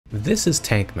This is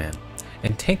Tankman,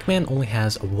 and Tankman only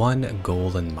has one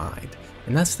goal in mind,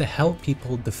 and that's to help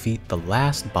people defeat the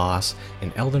last boss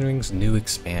in Elden Ring's new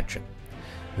expansion.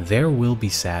 There will be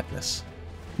sadness.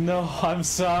 No, I'm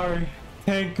sorry.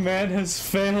 Tankman has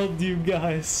failed you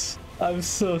guys. I'm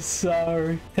so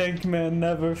sorry. Tankman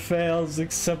never fails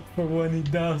except for when he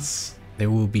does.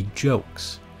 There will be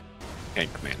jokes.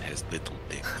 Tankman has little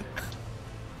dick.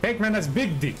 Tankman has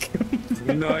big dick.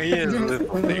 No, he has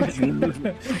little dick.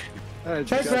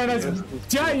 Tankman has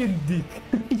giant dick.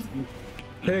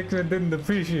 Tankman didn't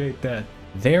appreciate that.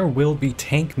 There will be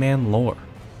Tankman lore.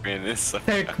 Man, this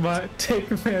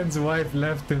Tankman's wife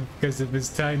left him because of his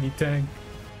tiny tank.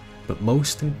 But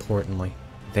most importantly,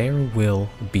 there will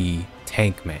be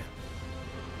Tankman.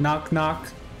 Knock knock.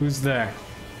 Who's there?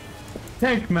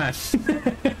 Tankman.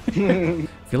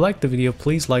 If you liked the video,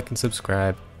 please like and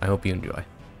subscribe. I hope you enjoy.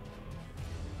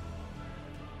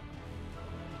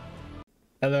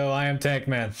 Hello, I am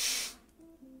Tankman.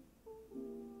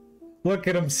 Look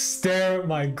at him stare at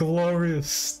my glorious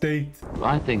state.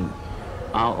 I think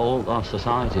all our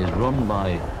society is run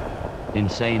by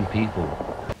insane people.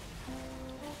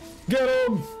 Get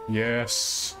him!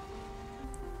 Yes.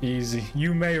 Easy.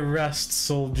 You may rest,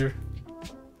 soldier.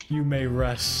 You may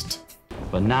rest.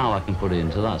 But now I can put it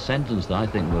into that sentence that I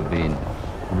think we're being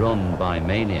run by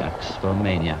maniacs for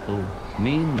maniacal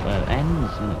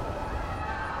ends. You know?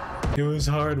 It was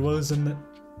hard, wasn't it?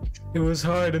 It was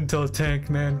hard until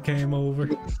Tankman came over.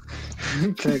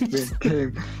 Tankman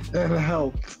came and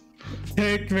helped.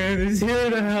 Tankman is here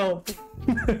to help.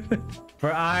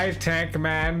 For I,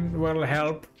 Tankman, will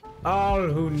help all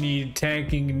who need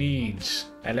tanking needs.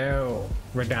 Hello,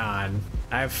 Radahn.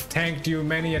 I've tanked you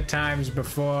many a times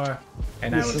before,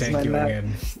 and I will tank you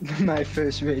again. My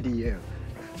first video.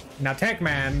 Now,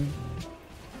 Tankman,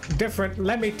 different.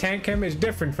 Let me tank him is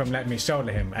different from let me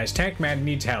solo him, as Tankman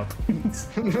needs help.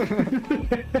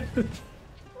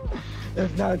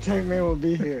 If not, Tankman will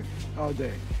be here all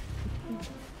day.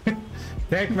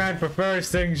 Tankman prefers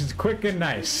things quick and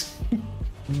nice.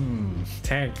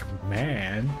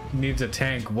 Tankman needs a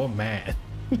tank woman.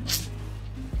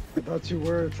 I thought you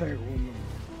were a tank woman.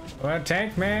 Well,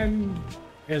 Tankman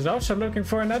is also looking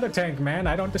for another Tankman.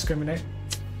 I don't discriminate.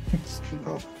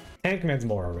 No. Tankman's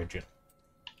more original.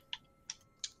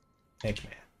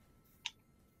 Tankman.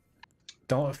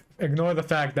 Don't ignore the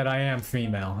fact that I am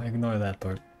female. Ignore that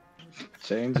part.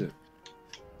 Change it.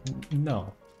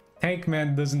 No.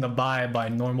 Tankman doesn't abide by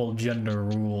normal gender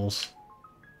rules.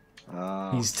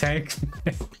 He's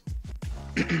Tankman.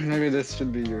 Maybe this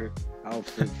should be your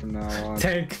outfit from now on.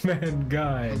 Tankman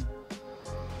guy.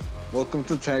 Welcome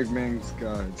to Tankman's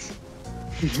Guides.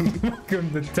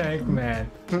 Welcome to Tankman.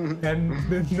 And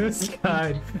in this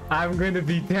guide, I'm going to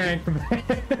be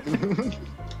Tankman.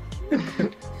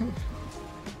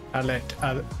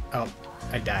 Oh,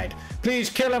 I died. Please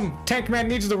kill him. Tankman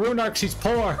needs the rune arcs. He's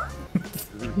poor.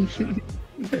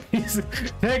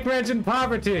 Tankman's in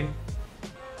poverty.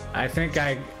 I think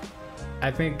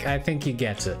he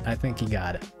gets it. I think he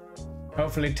got it.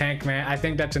 Hopefully Tankman, I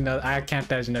think that's another, I count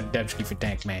that as another Dubski for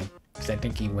Tankman, because I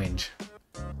think he wins.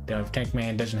 Though if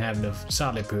Tankman doesn't have enough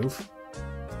solid proof,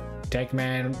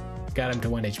 Tankman got him to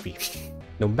 1 HP.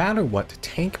 No matter what,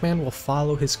 Tankman will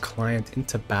follow his client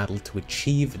into battle to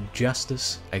achieve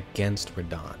justice against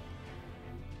Radahn.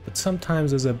 But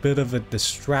sometimes there's a bit of a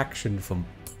distraction from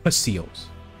pussios.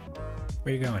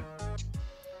 Where you going?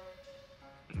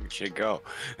 You should go.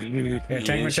 Tankman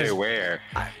Tankman say says, where?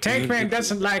 Tankman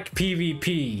doesn't like PvP.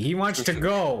 He wants to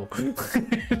go.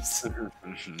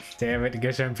 Damn it,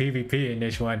 get some PvP in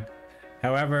this one.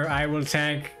 However, I will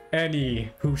tank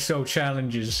any who so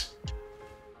challenges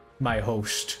my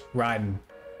host. Run.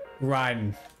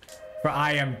 Run. For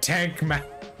I am Tankman.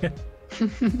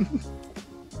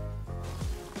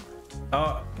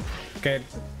 Oh, okay.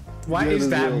 What is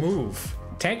that move?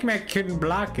 Tankman couldn't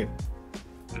block it.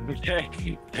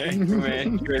 Tankman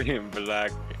couldn't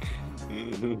block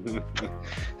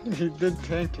He did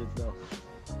tank it though.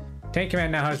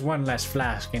 Tankman now has one less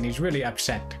flask and he's really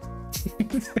upset.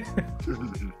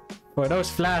 Well, those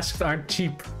flasks aren't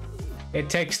cheap. It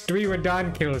takes 3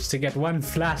 Radahn kills to get 1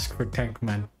 flask for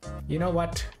Tankman. You know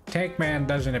what? Tankman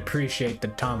doesn't appreciate the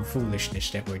tomfoolishness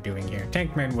that we're doing here.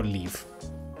 Tankman will leave.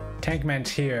 Tankman's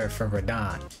here for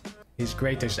Radahn, his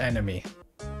greatest enemy.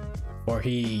 Or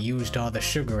he used all the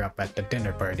sugar up at the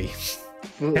dinner party.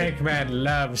 Tankman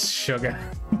loves sugar.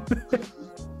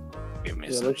 Give me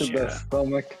Yeah, some look at that shit.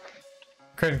 stomach.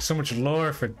 Creating so much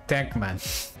lore for Tankman.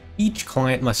 Each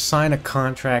client must sign a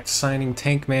contract signing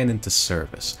Tankman into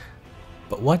service.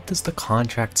 But what does the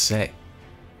contract say?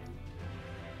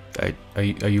 Are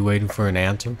you waiting for an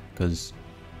answer? Because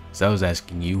So I was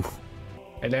asking you.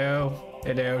 Hello?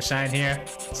 Hello? Sign here.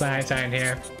 Sign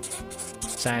here.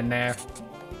 Sign there.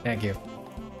 Thank you.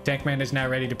 Tankman is now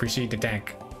ready to proceed to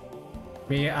tank.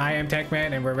 I am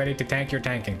Tankman, and we're ready to tank your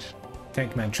tankings.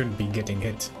 Tankman shouldn't be getting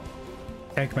hit.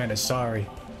 Tankman is sorry,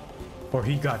 for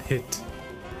he got hit.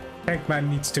 Tankman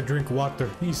needs to drink water.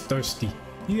 He's thirsty.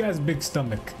 He has big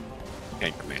stomach.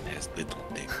 Tankman has little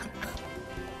dick.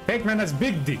 Tankman has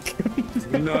big dick.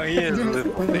 No, he has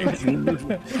little dick.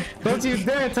 Don't you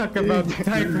dare talk about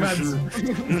Tankman's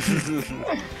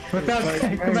without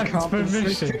Tankman's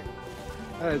permission.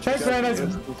 Tankman has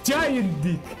giant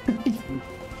dick.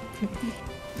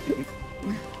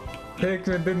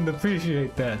 Tankman didn't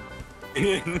appreciate that.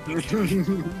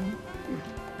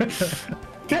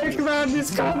 Tankman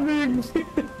is coming!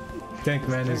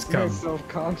 Tankman is coming.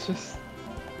 Self-conscious.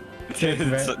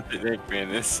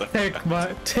 Tankman is so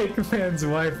Tankman's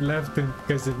wife left him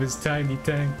because of his tiny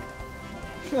tank.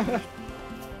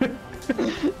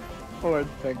 Poor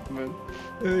Tankman.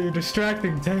 You're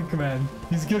distracting Tankman.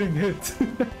 He's getting hit.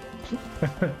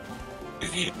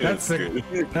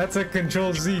 That's a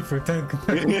Control Z for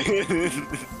Tankman.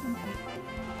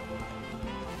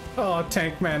 Oh,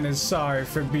 Tankman is sorry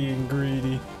for being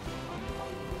greedy.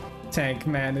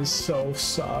 Tankman is so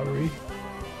sorry.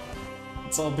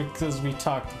 It's all because we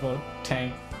talked about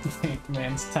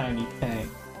Tankman's tiny tank.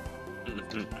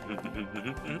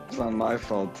 It's not my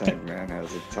fault Tankman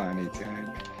has a tiny tank.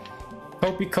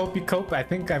 Cope. I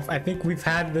think we've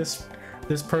had this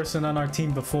person on our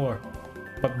team before.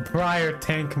 But prior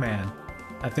Tankman,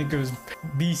 I think it was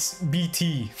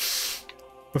BT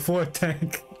before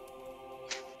Tank.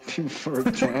 For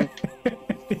a tank.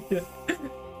 Yeah.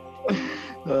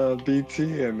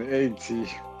 BT and AT.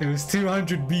 It was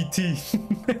 200 BT.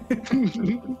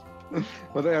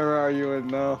 What era are you in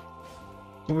now?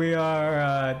 We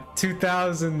are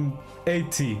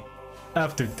 2080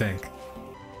 after Tank.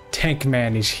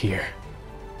 Tankman is here.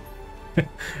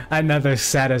 Another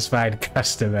satisfied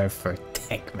customer for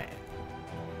Tankman.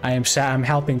 I'm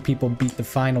helping people beat the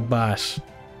final boss.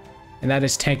 And that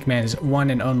is Tankman's one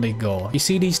and only goal. You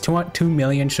see these 2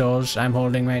 million souls I'm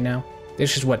holding right now?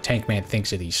 This is what Tankman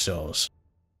thinks of these souls.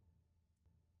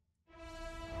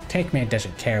 Tankman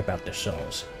doesn't care about the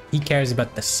souls. He cares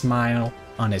about the smile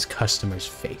on his customer's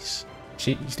face.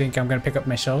 See, you think I'm gonna pick up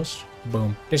my souls?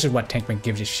 Boom. This is what Tankman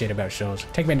gives a shit about souls.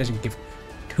 Tankman doesn't give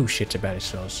 2 shits about his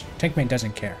souls. Tankman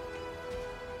doesn't care.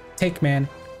 Tankman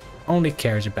only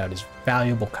cares about his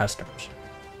valuable customers.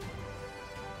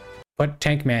 But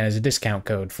Tankman is a discount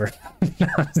code for...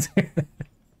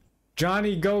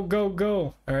 Johnny, go, go,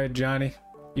 go. Alright, Johnny.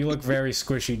 You look very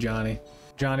squishy, Johnny.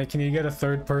 Johnny, can you get a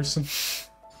third person?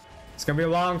 It's gonna be a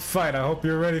long fight. I hope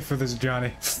you're ready for this,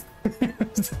 Johnny.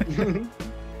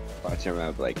 Watch him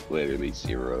have like literally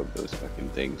 0 of those fucking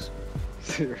things.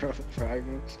 0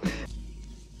 fragments.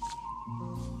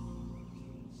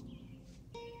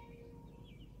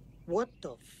 What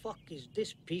the fuck is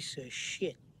this piece of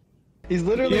shit? He's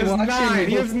literally He has watching 9! He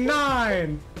me. has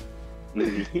 9!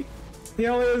 He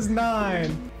only has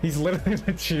 9! He's literally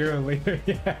the cheerleader,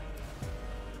 yeah.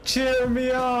 Cheer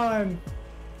me on!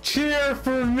 Cheer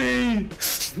for me!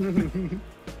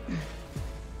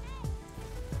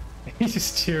 He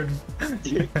just cheered.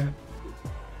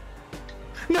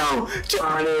 No!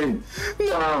 Johnny!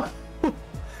 No!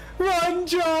 Run,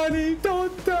 Johnny!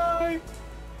 Don't die!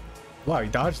 Wow, he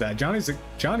dodged that.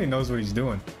 Johnny knows what he's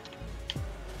doing.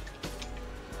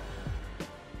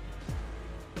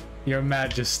 Your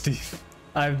Majesty,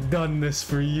 I've done this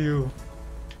for you.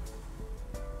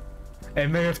 It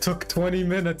may have took 20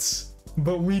 minutes,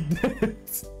 but we did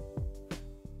it.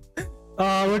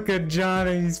 Oh, look at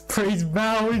Johnny. He's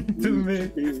bowing to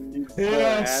me.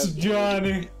 Yes,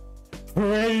 Johnny.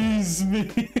 Praise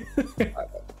me.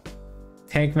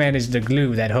 Tankman is the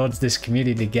glue that holds this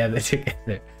community together.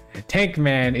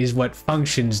 Tankman is what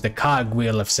functions the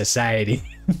cogwheel of society.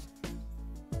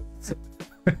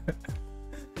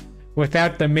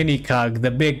 Without the mini cog, the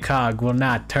big cog will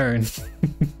not turn.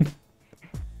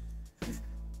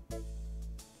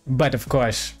 But of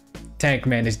course,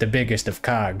 Tankman is the biggest of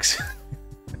cogs.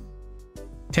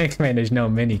 Tankman is no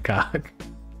mini cog.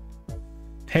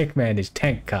 Tankman is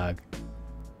tank cog.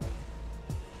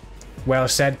 Well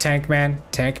said, Tankman.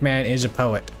 Tankman is a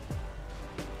poet.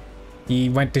 He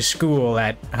went to school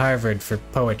at Harvard for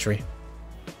poetry.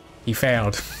 He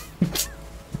failed.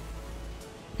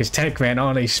 Because Tankman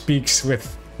only speaks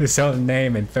with his own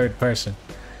name in third person.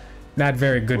 Not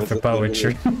very good for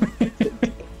poetry.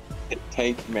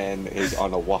 Tankman is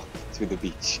on a walk to the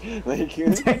beach. Like,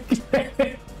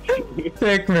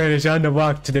 Tankman is on the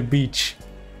walk to the beach.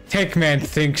 Tankman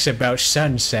thinks about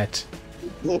sunset.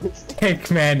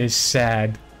 Tankman is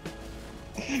sad.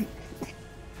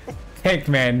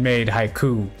 Tankman made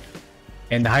haiku,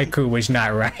 and the haiku was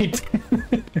not right.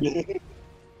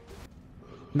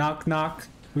 Knock knock.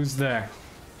 Who's there?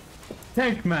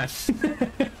 Tankman.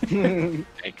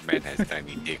 Tankman has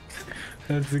tiny dick.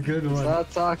 That's a good one.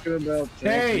 Stop talking about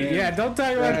Hey, Tankman. yeah, don't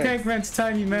talk about Right. Tankman's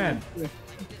tiny man.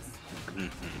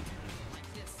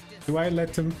 Do I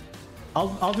let him?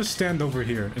 I'll just stand over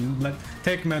here and let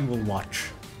Tankman will watch.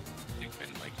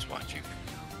 Tankman likes watching.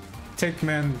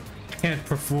 Tankman can't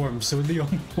perform, so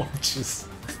Leon watches.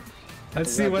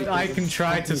 Let's see what I can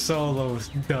try to solo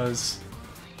does.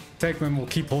 Tankman will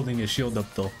keep holding his shield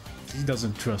up though. He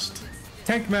doesn't trust.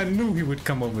 Tankman knew he would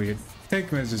come over here.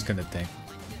 Tankman's just gonna tank.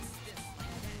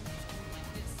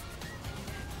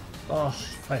 Oh,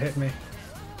 that hit me.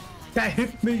 That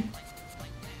hit me!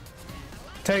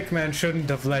 Tankman shouldn't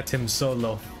have let him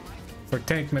solo, for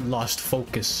Tankman lost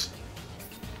focus.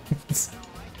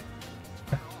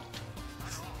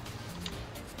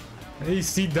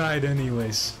 He died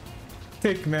anyways.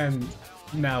 Tankman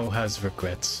now has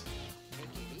regrets.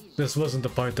 This wasn't a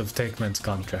part of Tankman's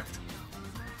contract.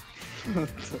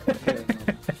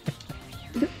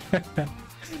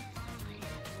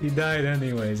 He died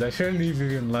anyways. I shouldn't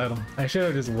even let him. I should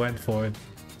have just went for it.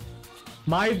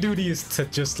 My duty is to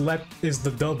just is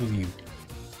the W.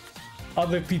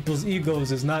 Other people's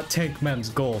egos is not Tankman's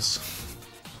goals.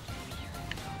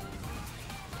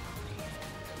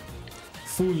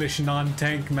 Foolish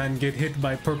non-tank man get hit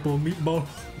by purple meatball.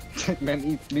 Tankman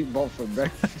eats meatball for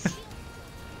breakfast.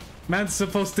 Man's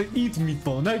supposed to eat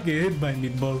meatball, not get hit by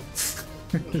meatball.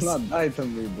 Not die to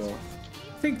meatball.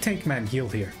 I think Tankman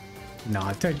healed here.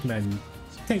 Nah, Tankman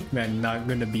not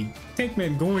gonna be.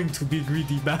 Tankman going to be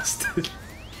greedy bastard.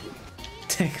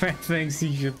 Tankman thinks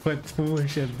he should put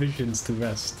foolish ambitions to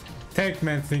rest.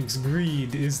 Tankman thinks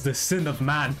greed is the sin of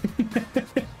man.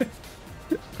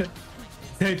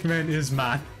 Tankman is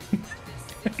man.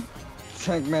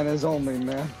 Tankman is only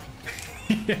man.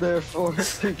 Yeah.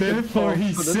 Therefore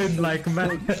He sinned like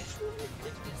man.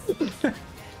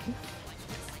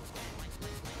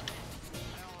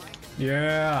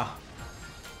 Yeah.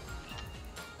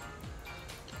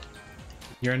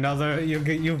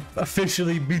 You've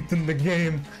officially beaten the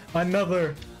game.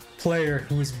 Another player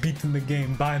who has beaten the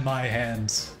game by my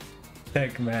hands.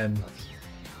 Tankman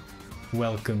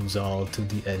welcomes all to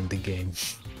the end game.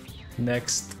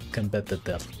 Next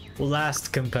competitor.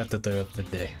 Last competitor of the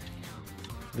day.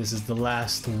 This is the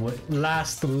last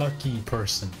lucky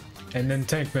person. And then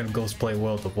Tankman goes play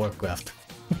World of Warcraft.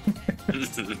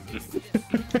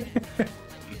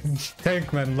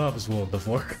 Tankman loves World of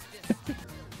Warcraft.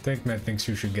 Tankman thinks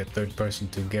you should get third person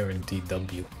to guarantee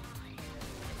W.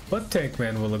 But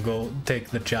Tankman will go take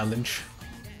the challenge.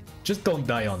 Just don't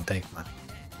die on Tankman.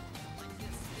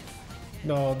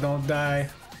 No, don't die.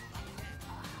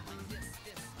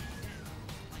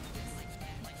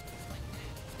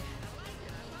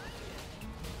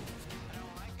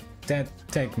 That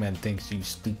Tankman thinks you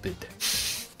stupid.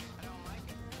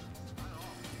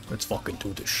 Let's fucking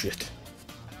do this shit.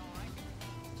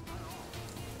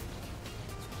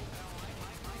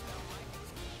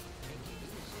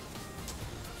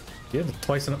 Yeah,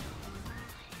 twice in a...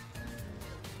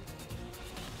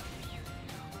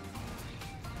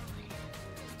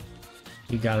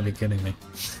 You gotta be kidding me.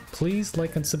 Please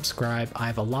like and subscribe. I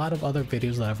have a lot of other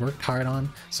videos that I've worked hard on,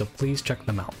 so please check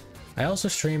them out. I also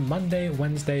stream Monday,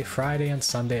 Wednesday, Friday, and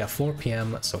Sunday at 4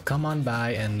 PM, so come on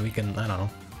by and we can, I don't know,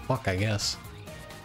 fuck I guess.